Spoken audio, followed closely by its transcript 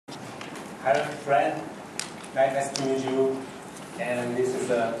Hello, friend. Nice to meet you. And this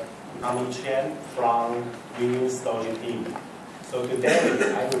is Ami Chen from Wiwynn storage team. So today,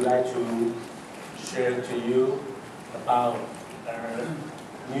 I would like to share to you about our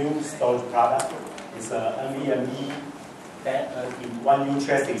new storage product. It's a NVMe 1U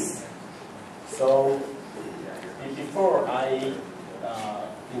chassis. So before I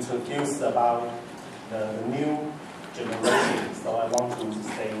introduce about the new generation, so I want to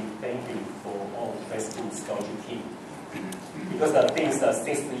say thank you for all Facebook storage team. Because the things 6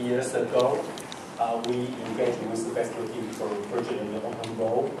 years ago, we engaged with the Facebook team for virtually open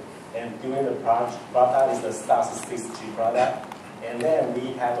goal, and during the product is the STARS 6G product, and then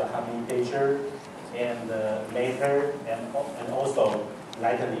we have a honey pager and later and also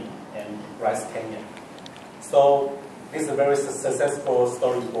lightning and rice canyon. So this is a very successful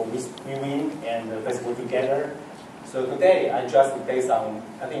story for Wiwynn and Facebook together. So today, I just based on,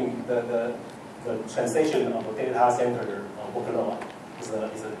 I think the transition of the data center workload is a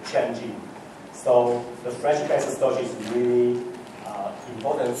changing. So the flash-based storage is really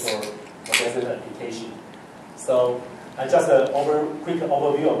important for data center application. So I just quick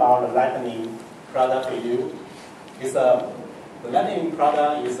overview about the lightning product for you. The lightning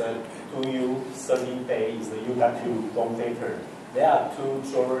product is a 2U 30-bay, is a U.2 form factor. There are 2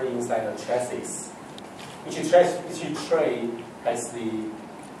 drawers inside the chassis. Each tray has the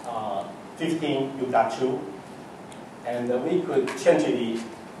 15 U.2, and we could change the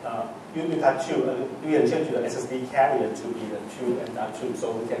U.2, we can change the SSD carrier to be the 2 M.2,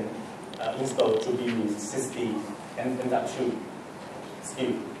 so we can install to be with 60 M.2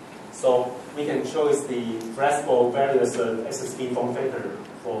 SKU. So we can choose the flexible various SSD form factor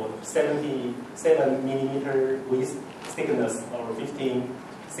for 77mm width thickness or 15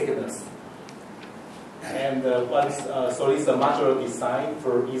 thickness. And so it's a modular design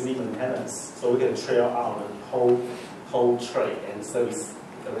for easy maintenance. So we can trail out the whole tray and service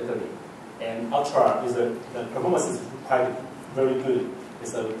directly. And Ultra is the performance is quite very good.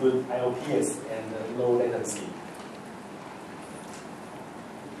 It's a good IOPS and low latency.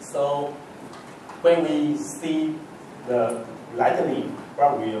 So when we see the lightning,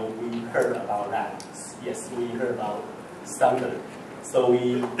 probably we heard about that. Yes, we heard about standard. So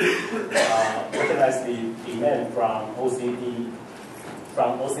we recognize the demand from OCP,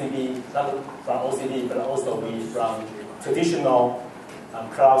 but also from traditional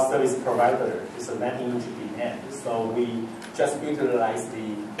cloud service provider. It's a 19-inch demand. So we just utilize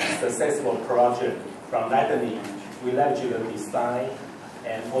the successful project from Lightning. We leverage the design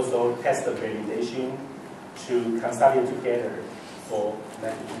and also test the validation to consolidate together for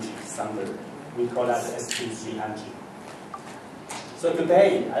 19-inch standard. We call that the SP300. So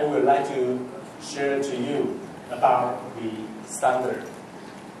today, I would like to share to you about the standard.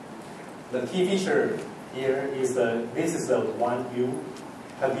 The key feature here is this is a 1U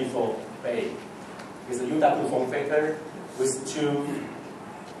 24-bay. It's a U.2 form factor with two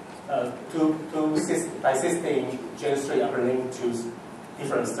by 16 Gen 3 uplink to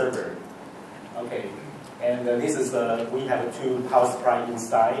different server. Okay, and this is we have 2 power supply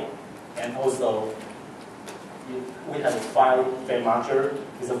inside, and also we have a 5-bay module.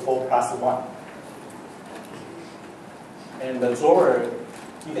 It's a 4+1. And the drawer,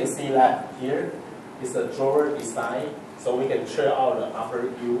 you can see that here is a drawer design, so we can trail out the upper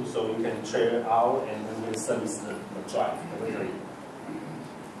U, so you can trail out and then we can service the drive delivery.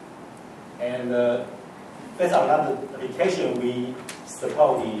 And based on that application, we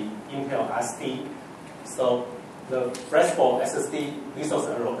support the Intel SD. So the flexible SSD resource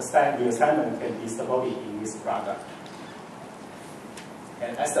reassignment can be supported in this product.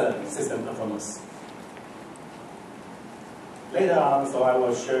 And excellent system performance. Later on, so I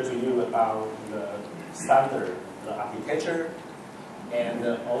will share to you about the standard, the architecture, and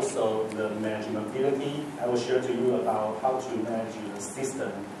also the manageability. I will share to you about how to manage the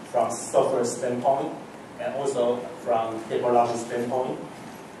system from software standpoint and also from cable routing standpoint.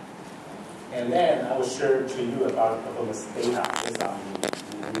 And then I will share to you about performance data based on the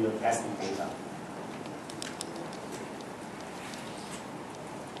real testing data.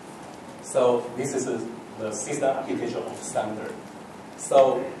 So this is the system architecture of standard.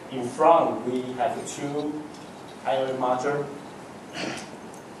 So in front we have 2 IO module.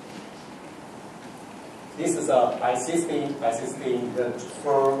 This is a by 16 the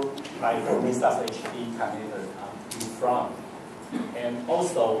 4x4 Mistras HD connector in front. And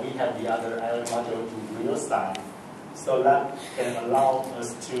also, we have the other IO module in real side, so that can allow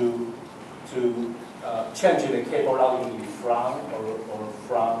us to change the cable routing in front or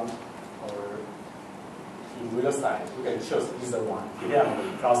in real side, we can choose either one, depending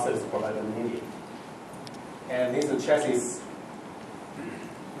on the process provider needed. And this chassis,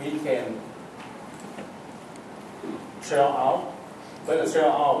 we can trail out. When the trail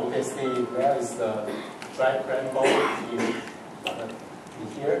out, you can see there is the drive plan board in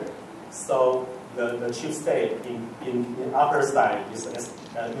here. So the chip state in upper side is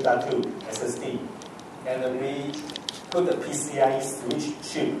U.2 SSD. And then we put the PCIe switch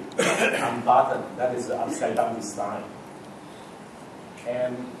chip on bottom. That is the upside down design.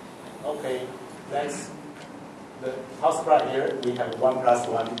 And okay, next, the power supply here, we have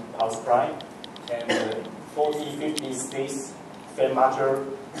 1+1 power supply. And the 4056 fan module,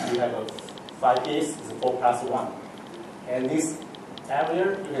 we have a 5-piece, it's 4+1. And this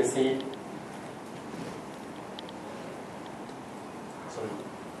area, you can see,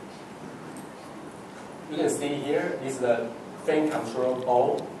 you can see here is the fan control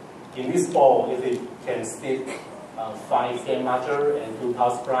board. In this board, it can stick 5 fan module and 2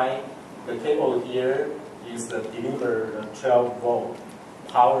 power supply. The cable here is to deliver the 12-volt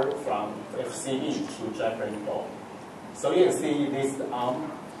power from FCB to drive board. So you can see this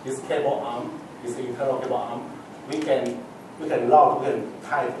arm, this cable arm, this internal cable arm. We can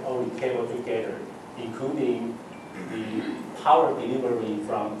tie all the cable together, including the power delivery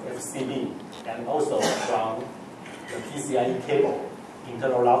from FCB and also from the PCIe cable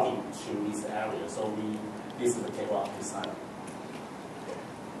internal routing to this area. So this is the cable on this side.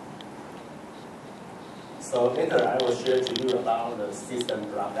 So later I will share to you about the system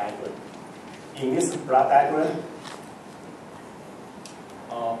block diagram. In this block diagram,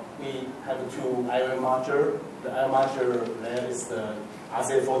 we have 2 I/O module. The I/O module there is the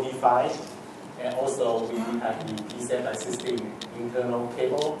RJ45, and also we have the PCI system internal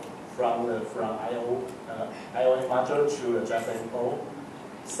cable from I/O module to the drive board.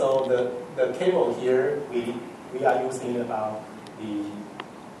 So the cable here we are using about the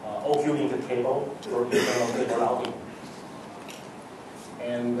OQ link cable for internal cable routing.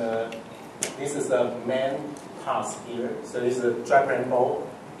 And this is the main parts here. So this is the drive board.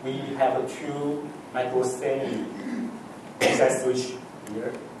 We have 2 micro semi PCI switch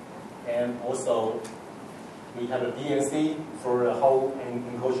here, and also we have a BNC for the whole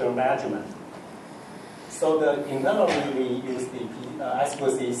enclosure management. So internally we use the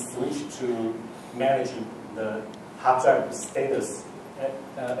I2C switch to manage the hard drive status,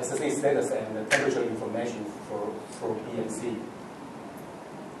 SSD status, and the temperature information for BNC.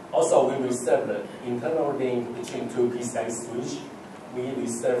 Also, we reserve the internal link between 2 PCI switch. We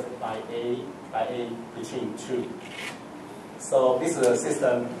reserve by A between 2. So this is a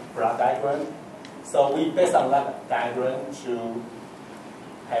system block diagram. So we based on that diagram to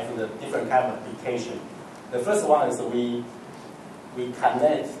have the different kind of application. The first one is we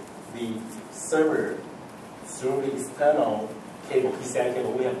connect the server through the external cable, PCI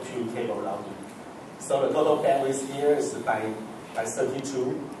cable. We have 2 cable routing. So the total bandwidth here is by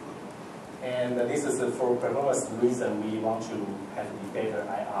 32. And this is for performance reason we want to have the better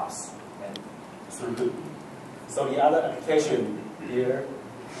IRs and throughput. So the other application here,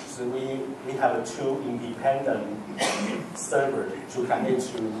 so we have 2 independent servers to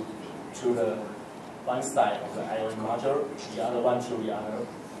connect to the one side of the I/O module, the other one to the other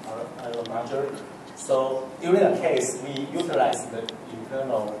I/O module. So during the case, we utilize the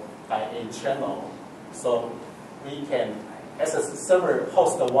internal by a channel, so we can access server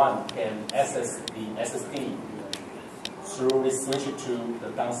host 1 can access the SSD through the switch to the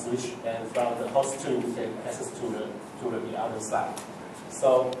down switch, and from the host 2 we can access to the other side.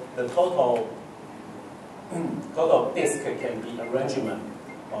 So the total disk can be arrangement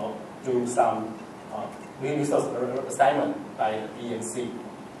or do some resource assignment by the BNC.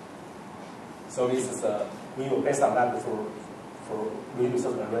 So this is we will based on that for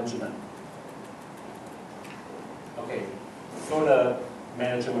resource arrangement. Okay. For the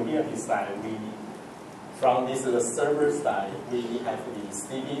manageability side, from this the server side, we have the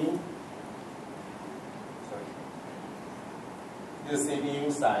CPU. Sorry. The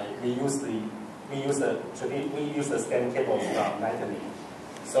CPU side, we use the stem cable from Lightning.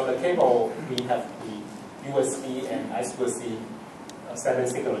 So the cable we have the USB and I2C 7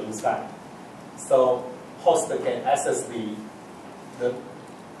 signal inside. So host can access the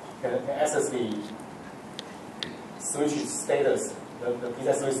switch status, the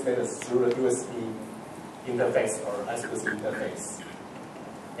PCI switch status through the USB interface or I2C interface.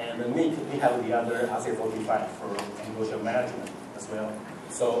 And the NIC, we have the other RJ45 for enclosure management as well.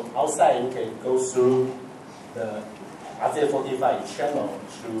 So outside, you can go through the RJ45 channel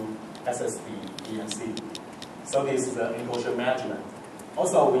to access the BNC. So this is the enclosure management.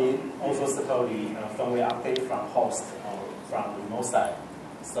 Also, we also support the firmware update from host or from remote side.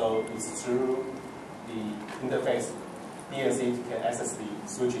 So it's through the interface. DNC can access the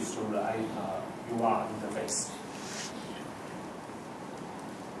switches through the UR interface.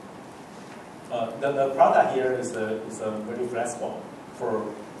 The product here is very flexible for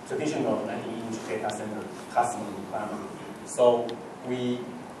traditional 90-inch data center customer requirement. So we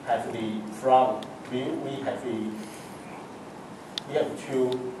have the front view. We have two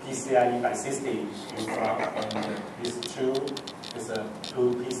PCIe by system in front, and these two is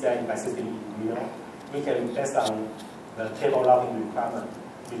two PCIe by system in real. We can, based on the cable routing requirement,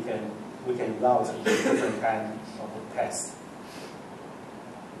 we can route different kind of tests.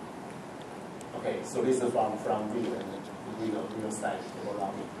 Okay, so this is from Wiwynn and real side cable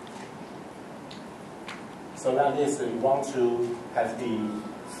routing. So now this we want to have the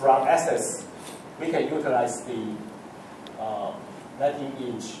front access. We can utilize the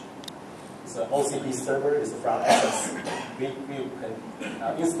 19-inch OCP server is front access. We can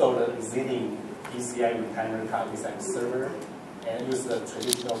install the existing PCI retimer card inside the server and use the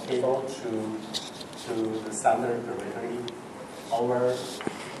traditional cable to the standard periphery. Or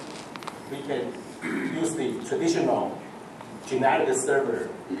we can use the traditional generic server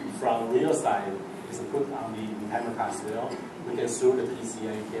from real side is put on the retimer card as well. We can through the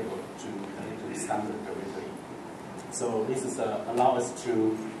PCI cable to connect to the standard periphery. So this is allow us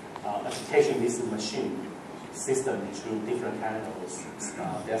to application this machine system to different kind of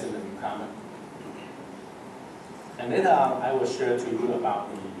data requirement. And later on, I will share to you about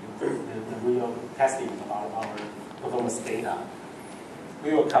the real testing about our performance data. I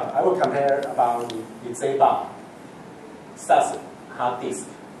will compare about the JBOF, SAS hard disk,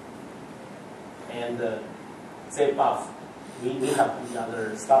 and JBOF. We have the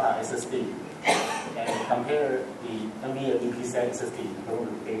other SATA SSD, and compare the NVMe PCI SSD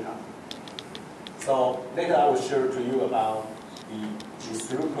performance data. So later I will share to you about the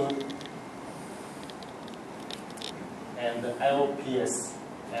throughput and the LPS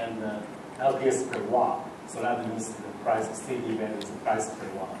and LPS per watt. So that means the price, CD value is the price per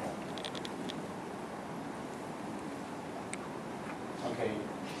watt. Okay.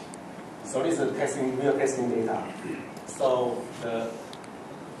 So this is testing, real testing data. So the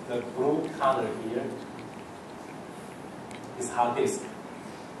blue color here is hard disk.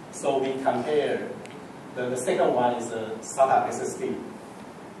 So we compare, the second one is a SATA SSD.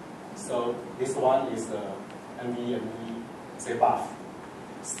 So this one is NVMe JBOF.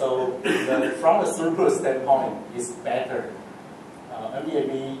 So from the throughput standpoint, it's better.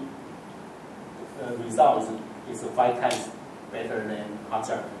 NVMe result is 5 times better than hard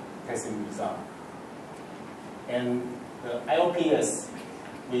drive testing result. And the IOPS,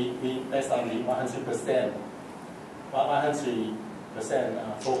 we based on the 100%,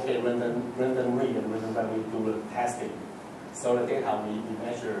 4K random read and random when we do the testing. So the data we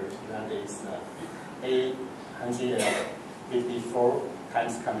measure that is 854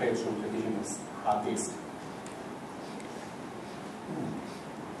 times compared to traditional hard disk.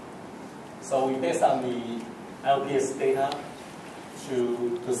 So we based on the IOPS data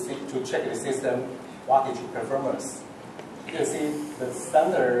to check the system wattage performance. You can see the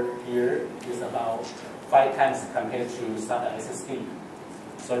standard here is about 5 times compared to SATA SSD.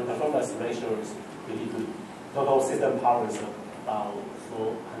 So the performance ratio is pretty good. Total system power is about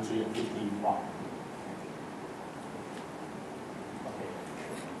 450 watt. Okay.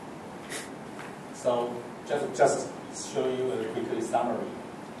 So just show you a quick summary.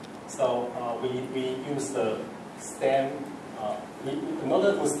 So we use the STEM in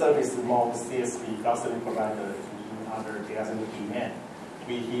order to service more CSP cloud service provider in other data center demand.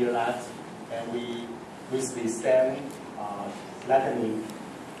 We hear that, and we use the STEM flattening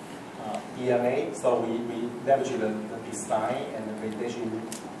EIA. So we leverage the design and the validation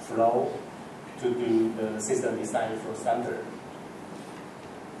flow to do the system design for standard.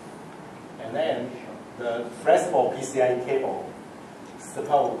 And then the flexible PCIe cable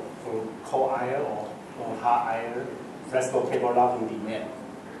support for cold IO or hot IO flexible cable routing demand.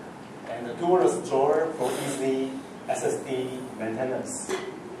 And the dual store for easy SSD maintenance.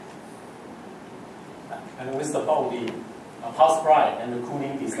 And we support the power supply and the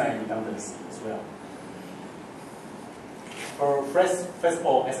cooling design redundancy as well. For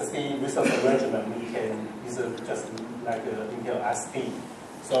flexible SSD resource arrangement, we can use just like Intel SD.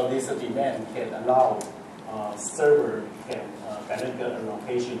 So this demand can allow server can dynamic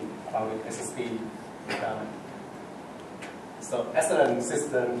allocation about the SSD requirement. So excellent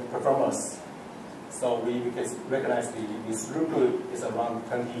system performance. So we can recognize the throughput is around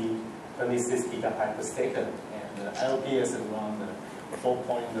 26 gigabytes per second, and the IOPS is around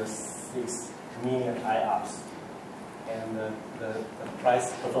 4.6 million IOPS. And the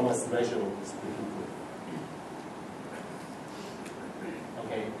price performance ratio is pretty good.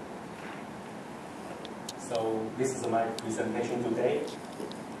 Okay. So this is my presentation today.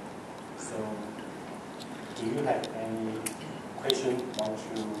 So do you have any question want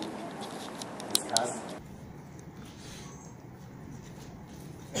to discuss?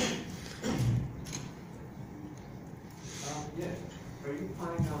 Yeah. Are you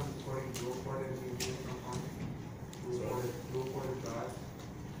planning on supporting dual-port NVMe components? Dual-ported drives?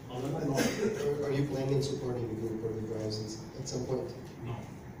 Are you planning on supporting dual-ported drives at some point? No.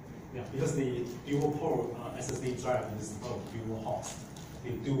 Yeah, because the dual-port SSD drive is dual host.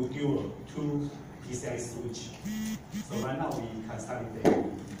 They do dual 2 PCI switch. So right now we consolidate the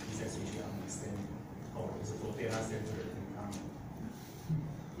PCI switch on the same port. It's for data center and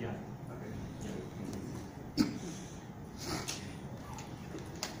yeah. Okay. Yeah.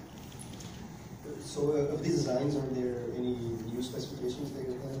 So of these designs, are there any new specifications that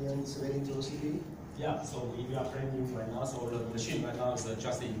you're planning on submitting to OCP? Yeah, so we are planning right now. So the machine right now is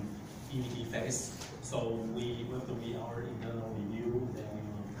just in EVD phase. So we will do our internal review, then we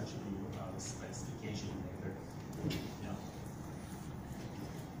will contribute the specification later. Yeah.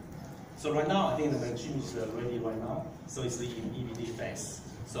 So right now, I think the machine is ready right now. So it's in EVD phase.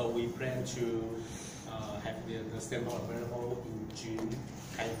 So we plan to have the sample available in June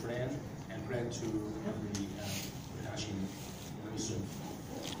timeframe, and plan to have the production very soon.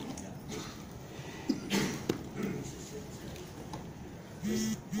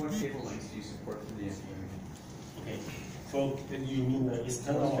 What cable lengths do you support for the NVMe? Okay. So you mean the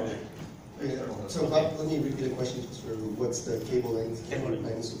external? So let me repeat the question just for what's the cable length Cable length.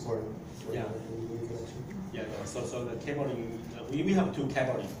 planning support for Yeah. NVMe connection? Yeah. So the cabling, we have two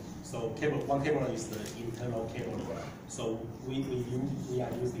cabling. So one cable is the internal cable. So we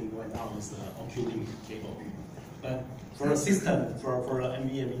are using right now is the OCP cable. But for a system for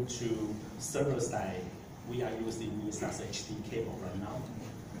NVMe to server side, we are using SAS HD cable right now,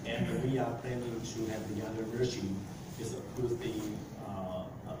 and we are planning to have the other version is using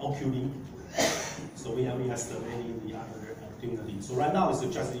OCP. So we are studying the other opportunity. So right now it's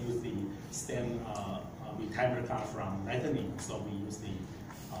just use the stem retimer card from Lightning. So we use the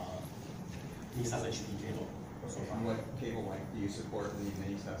SAS HD cable. So far. And what cable length do you support in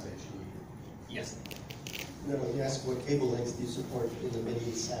the SAS HD? Yes. No, you asked what cable lengths do you support in the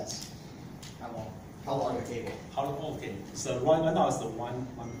mini SAS? How long? How long a cable? How long? Okay. So right now is the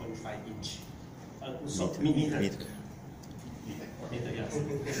 1.5 inch. So meter. Meter, yes.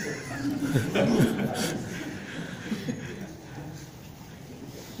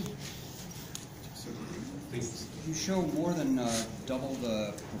 Please. You show more than double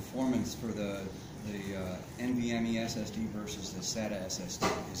the performance for the NVMe SSD versus the SATA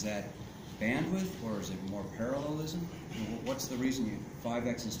SSD. Is that bandwidth or is it more parallelism? What's the reason you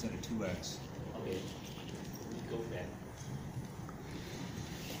 5x instead of 2x? Okay. Go back.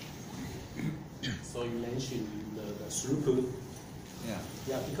 So you mentioned the throughput. Yeah.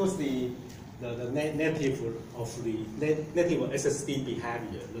 Yeah, because the native of the native SSD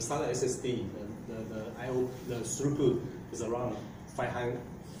behavior, the SATA SSD, the throughput is around 500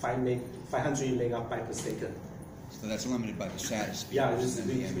 megabytes per second. So that's limited by the SATA speed. Yeah, because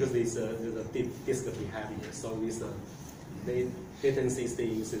there's a disk behavior. So this latency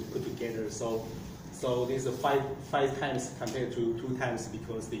things is put together. So this is five times compared to 2 times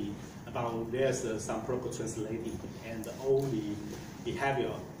because there's some proper translating and all the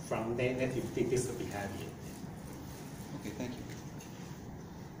behavior from native disk behavior. Okay, thank you.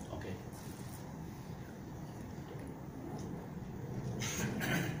 Okay.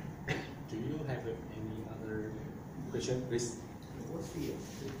 Do you have any other question, please? What's the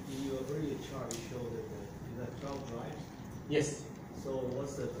in your earlier chart you showed that you have 12 drives? Yes. So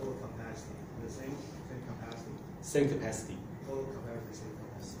what's the total capacity? The same capacity? Same capacity. Total capacity, same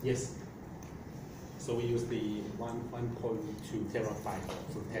capacity. Yes. So we use the 1.2 terabyte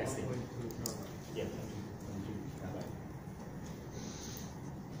for testing. 1.2 terabyte. Yeah, 1.2 terabyte.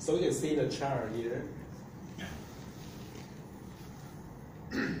 So you can see the chart here.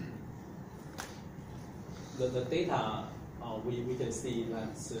 The data we can see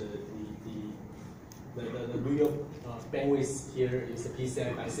that the real bandwidth here is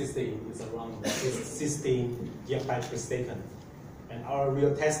PCI by 16 is around 16 gigabytes per second. And our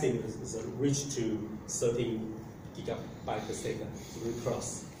real testing is reached to 13 gigabytes per second to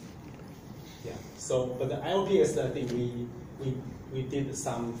recross. Yeah. So, but the IOPS, I think we did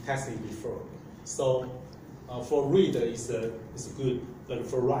some testing before. So, for read is good, but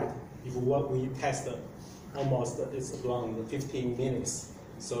for write, if what we test almost it's around 15 minutes.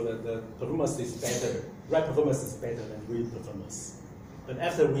 So the performance is better. Write performance is better than read performance. But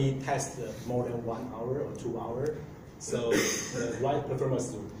after we test more than 1 hour or 2 hours, so the write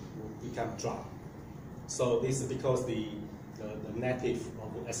performance will become drop. So this is because the native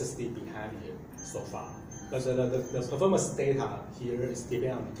of the SSD behind here so far. But the performance data here is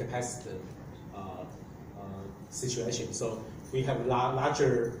depending on the capacity situation. So we have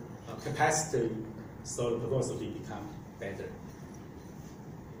larger capacity, so the performance will become better.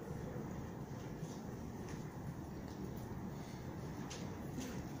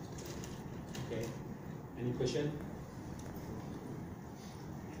 Okay, any question?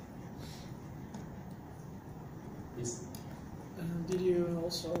 Yes. Did you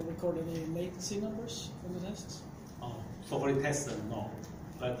also record any latency numbers from the tests? For the test, no.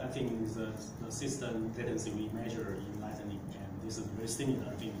 But I think the system latency we measure in Lightning, and this is very similar,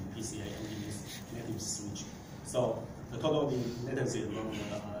 I think, in PCA and in this native switch. So the total latency around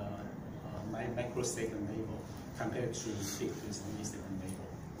microsecond level compared to thick with millisecond level.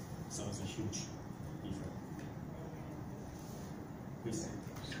 So it's a huge difference. Please.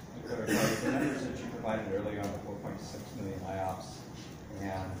 The numbers that you provided earlier on the 4.6 million IOPS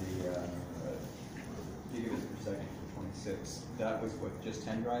and the gigabits per second for 26, that was what, just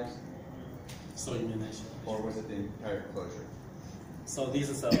 10 drives? So you mentioned. Or was it the entire closure? So this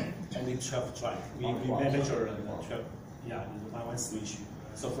is only 12 drive. We measure the 12, yeah, the one switch.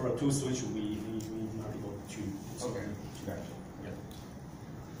 So for a 2 switch, we multiple 2. So okay, gotcha. Yeah.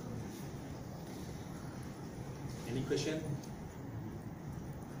 Any question?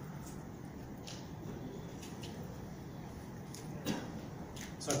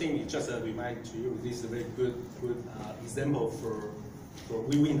 So I think just a reminder to you, this is a very good example for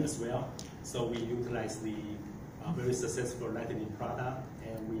Wiwynn as well. So we utilize the very successful Lightning product,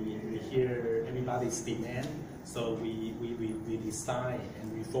 and we hear everybody's demand. So we design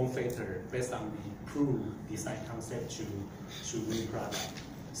and we form factor based on the proved design concept to new product.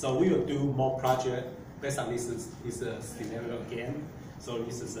 So we will do more project based on this scenario again. So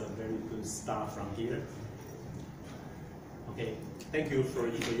this is a very good start from here. Okay, thank you for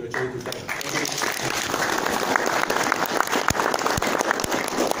your journey today. Thank you.